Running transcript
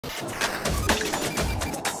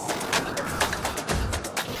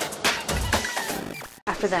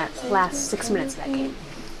After that last 6 minutes of that game?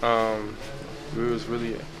 We was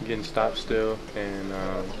really getting stopped still and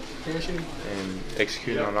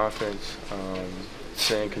executing on offense,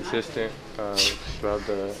 staying consistent throughout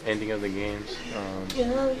the ending of the games.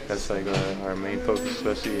 That's like our main focus,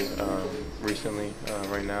 especially recently,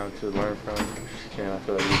 right now, to learn from. And I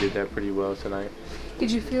feel like we did that pretty well tonight.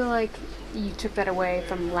 Did you feel like you took that away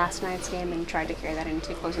from last night's game and tried to carry that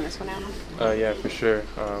into closing this one out? Yeah, for sure.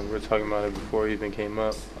 We were talking about it before it even came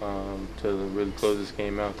up, to really close this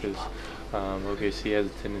game out, because OKC has a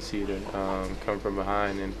tendency to come from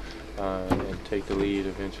behind and take the lead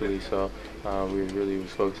eventually. So we really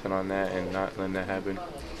was focusing on that and not letting that happen.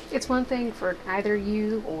 It's one thing for either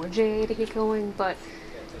you or Jay to get going, but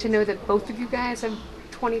to know that both of you guys have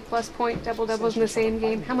 20-plus point double-doubles in the same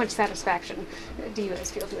game, how much satisfaction do you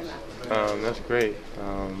guys feel doing that? That's great.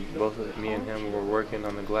 Both me and him were working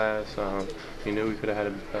on the glass. We knew we could have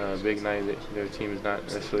had a big night. Their team is not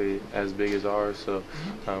necessarily as big as ours, so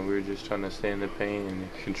we were just trying to stay in the paint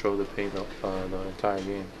and control the paint the entire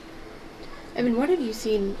game. I mean, what have you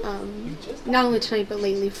seen, not only tonight but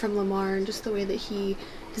lately, from Lamar, and just the way that he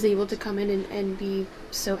is able to come in and be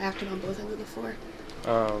so active on both ends of the floor?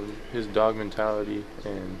 His dog mentality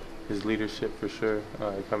and his leadership, for sure,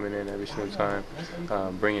 coming in every single time,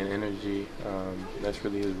 bringing energy. That's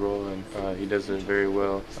really his role, and he does it very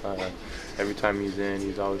well. Every time he's in,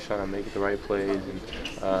 he's always trying to make the right plays, and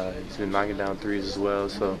he's been knocking down threes as well.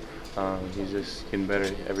 So he's just getting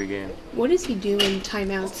better every game. What does he do in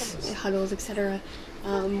timeouts, huddles, etc.?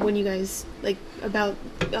 When you guys, like, about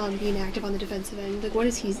being active on the defensive end, like, what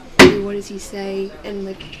does he do? What does he say? And,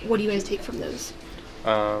 like, what do you guys take from those?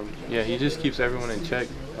 Yeah, he just keeps everyone in check.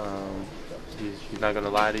 He's not going to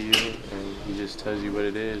lie to you, and he just tells you what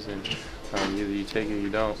it is, and either you take it or you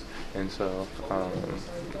don't. And so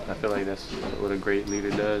I feel like that's what a great leader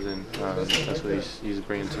does, and that's what he's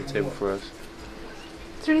bringing to the table for us.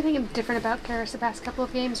 Is there anything different about Karras the past couple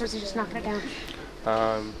of games, or is he just knocking it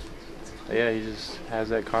down? Yeah, he just has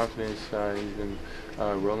that confidence. He's been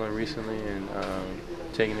rolling recently and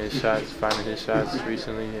taking his shots, finding his shots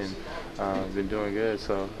recently, and been doing good.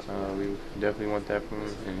 So we definitely want that from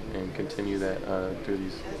him and continue that through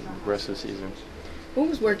the rest of the season. What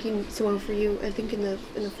was working so well for you? I think in the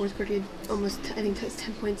fourth quarter, you had almost, I think,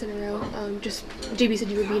 10 points in a row. Just JB said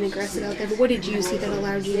you were being aggressive out there, but what did you see that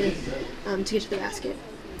allowed you to get to the basket?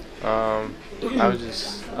 I was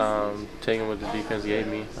just taking what the defense gave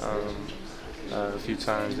me. A few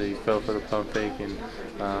times they fell for the pump fake, and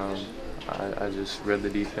I just read the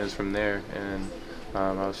defense from there, and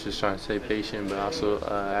I was just trying to stay patient but also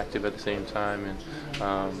active at the same time,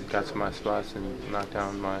 and got to my spots and knocked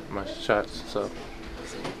down my shots. So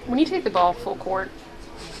when you take the ball full court,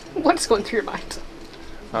 what's going through your mind?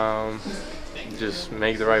 Just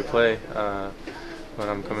make the right play. When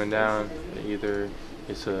I'm coming down, either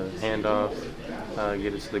it's a handoff,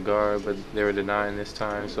 get it to the guard, but they were denying this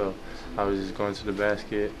time, so I was just going to the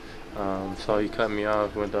basket. Saw he cut me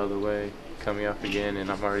off, went the other way, cut me off again,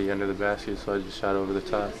 and I'm already under the basket, so I just shot over the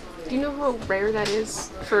top. Do you know how rare that is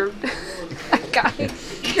for a guy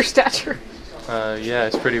your stature? Yeah,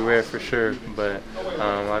 it's pretty rare for sure, but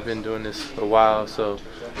I've been doing this a while, so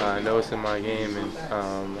I know it's in my game, and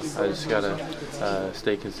I just gotta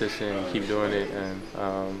stay consistent and keep doing it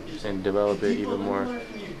and develop it even more.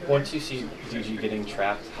 Once you see DG getting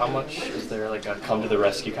trapped, how much is there like a come to the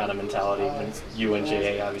rescue kind of mentality when it's you and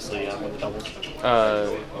JA obviously with the doubles?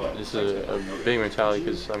 It's a big mentality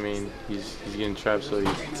because I mean he's getting trapped, so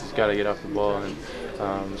he's got to get off the ball,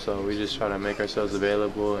 and so we just try to make ourselves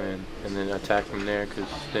available and then attack from there, because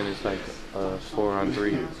then it's like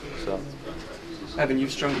 4-on-3. So. Evan,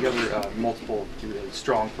 you've strung together multiple really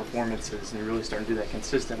strong performances, and you're really starting to do that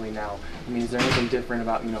consistently now. I mean, is there anything different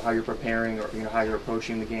about how you're preparing or how you're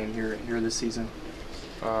approaching the game here this season?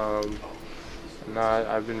 No,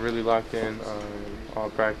 I've been really locked in all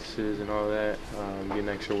practices and all that, getting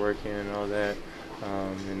extra work in and all that,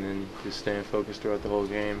 and then just staying focused throughout the whole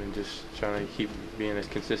game and just trying to keep being as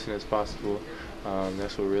consistent as possible.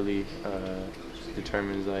 That's what really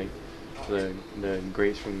determines like the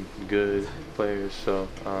greats from good players, so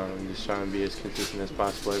just trying to be as consistent as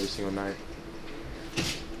possible every single night.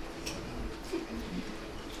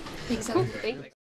 Thanks, Cool. Thanks.